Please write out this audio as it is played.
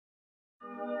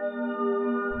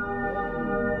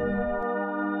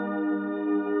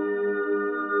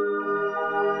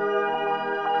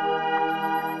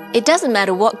It doesn't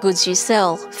matter what goods you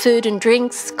sell, food and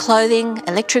drinks, clothing,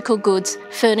 electrical goods,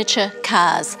 furniture,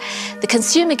 cars. The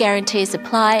consumer guarantees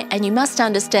apply, and you must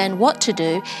understand what to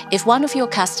do if one of your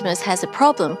customers has a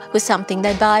problem with something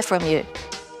they buy from you.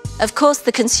 Of course,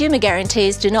 the consumer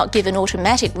guarantees do not give an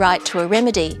automatic right to a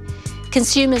remedy.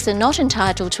 Consumers are not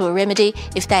entitled to a remedy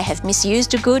if they have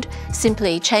misused a good,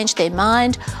 simply changed their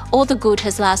mind, or the good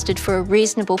has lasted for a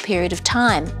reasonable period of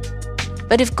time.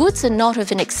 But if goods are not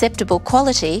of an acceptable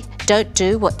quality, don't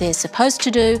do what they're supposed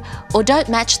to do, or don't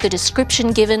match the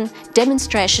description given,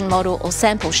 demonstration model or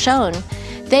sample shown,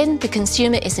 then the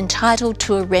consumer is entitled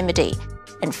to a remedy,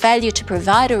 and failure to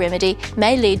provide a remedy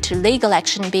may lead to legal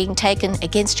action being taken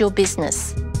against your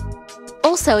business.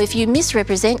 Also, if you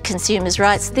misrepresent consumers'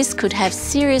 rights, this could have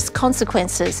serious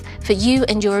consequences for you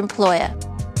and your employer.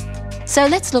 So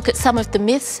let's look at some of the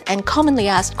myths and commonly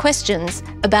asked questions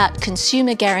about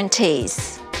consumer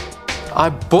guarantees. I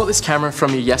bought this camera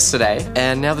from you yesterday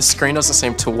and now the screen doesn't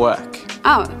seem to work.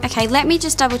 Oh, okay, let me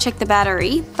just double check the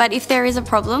battery, but if there is a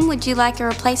problem, would you like a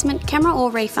replacement camera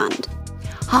or refund?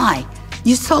 Hi,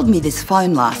 you sold me this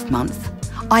phone last month.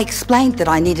 I explained that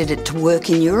I needed it to work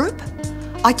in Europe.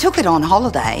 I took it on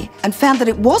holiday and found that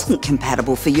it wasn't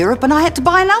compatible for Europe and I had to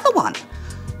buy another one.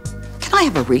 Can I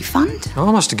have a refund? Oh,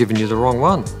 I must have given you the wrong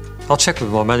one. I'll check with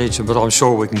my manager, but I'm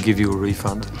sure we can give you a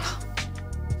refund.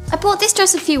 I bought this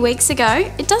dress a few weeks ago.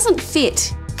 It doesn't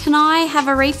fit. Can I have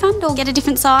a refund or get a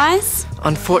different size?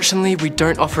 Unfortunately, we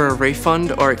don't offer a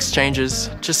refund or exchanges,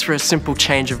 just for a simple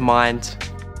change of mind.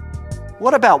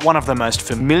 What about one of the most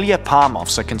familiar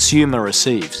palm-offs a consumer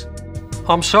receives?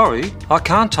 I'm sorry, I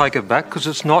can't take it back because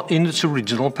it's not in its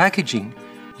original packaging.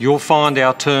 You'll find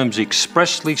our terms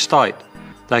expressly state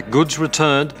that goods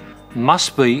returned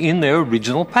must be in their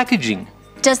original packaging.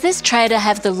 Does this trader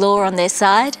have the law on their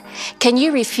side? Can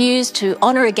you refuse to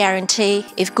honour a guarantee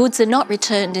if goods are not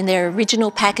returned in their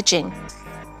original packaging?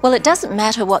 Well, it doesn't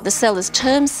matter what the seller's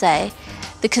terms say.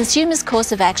 The consumer's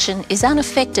course of action is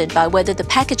unaffected by whether the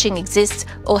packaging exists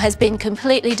or has been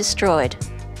completely destroyed.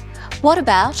 What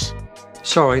about?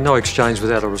 Sorry, no exchange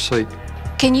without a receipt.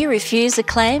 Can you refuse a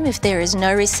claim if there is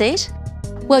no receipt?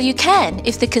 Well, you can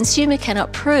if the consumer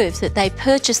cannot prove that they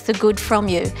purchased the good from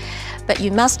you, but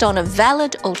you must honour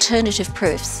valid alternative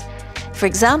proofs. For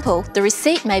example, the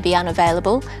receipt may be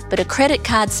unavailable, but a credit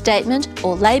card statement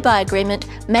or lay-by agreement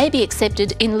may be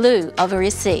accepted in lieu of a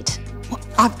receipt. Well,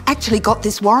 I've actually got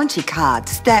this warranty card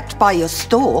stamped by your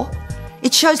store.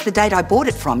 It shows the date I bought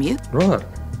it from you. Right,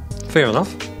 fair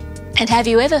enough. And have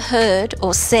you ever heard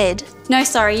or said, No,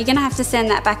 sorry, you're going to have to send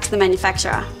that back to the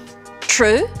manufacturer.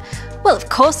 True? Well, of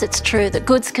course it's true that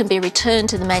goods can be returned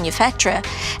to the manufacturer,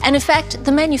 and in fact,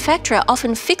 the manufacturer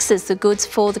often fixes the goods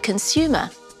for the consumer.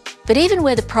 But even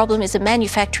where the problem is a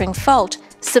manufacturing fault,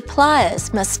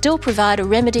 suppliers must still provide a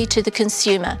remedy to the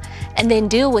consumer and then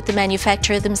deal with the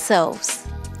manufacturer themselves.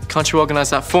 Can't you organise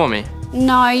that for me?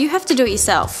 No, you have to do it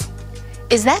yourself.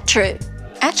 Is that true?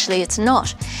 Actually, it's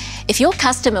not. If your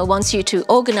customer wants you to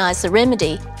organise the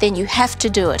remedy, then you have to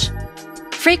do it.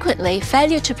 Frequently,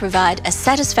 failure to provide a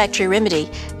satisfactory remedy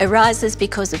arises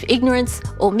because of ignorance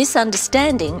or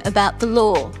misunderstanding about the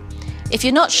law. If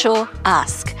you're not sure,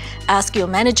 ask. Ask your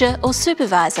manager or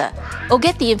supervisor, or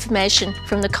get the information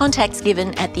from the contacts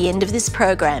given at the end of this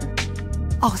program.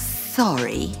 Oh,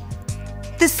 sorry.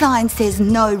 The sign says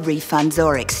no refunds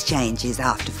or exchanges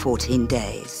after 14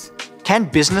 days. Can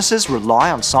businesses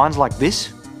rely on signs like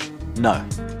this? No.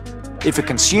 If a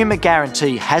consumer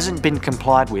guarantee hasn't been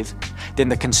complied with, then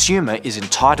the consumer is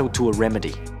entitled to a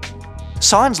remedy.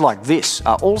 Signs like this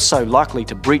are also likely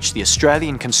to breach the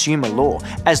Australian consumer law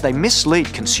as they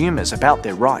mislead consumers about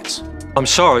their rights. I'm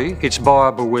sorry, it's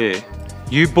buyer beware.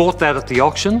 You bought that at the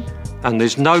auction and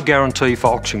there's no guarantee for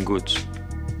auction goods.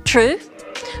 True?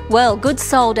 Well, goods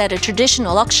sold at a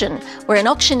traditional auction, where an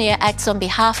auctioneer acts on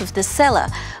behalf of the seller,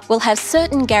 will have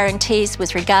certain guarantees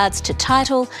with regards to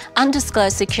title,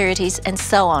 undisclosed securities and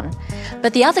so on.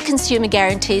 But the other consumer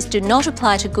guarantees do not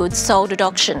apply to goods sold at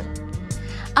auction.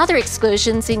 Other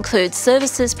exclusions include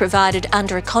services provided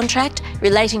under a contract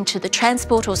relating to the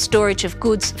transport or storage of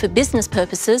goods for business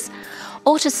purposes,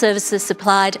 or to services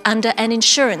supplied under an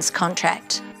insurance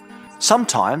contract.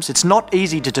 Sometimes it's not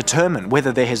easy to determine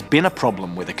whether there has been a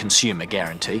problem with a consumer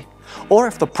guarantee, or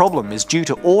if the problem is due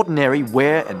to ordinary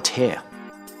wear and tear.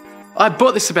 I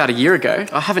bought this about a year ago.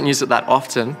 I haven't used it that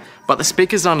often, but the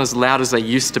speakers aren't as loud as they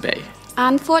used to be.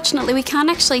 Unfortunately, we can't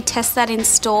actually test that in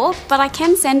store, but I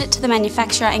can send it to the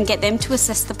manufacturer and get them to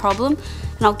assess the problem,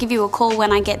 and I'll give you a call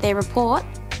when I get their report.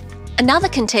 Another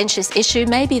contentious issue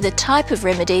may be the type of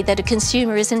remedy that a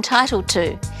consumer is entitled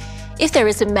to. If there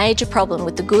is a major problem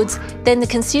with the goods, then the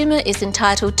consumer is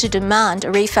entitled to demand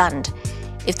a refund.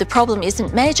 If the problem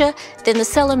isn't major, then the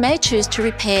seller may choose to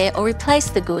repair or replace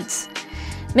the goods.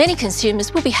 Many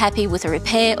consumers will be happy with a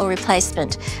repair or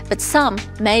replacement, but some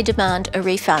may demand a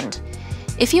refund.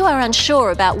 If you are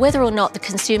unsure about whether or not the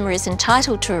consumer is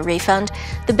entitled to a refund,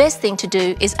 the best thing to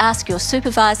do is ask your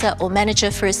supervisor or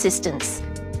manager for assistance.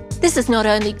 This is not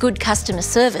only good customer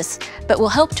service, but will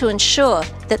help to ensure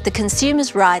that the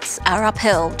consumer's rights are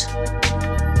upheld.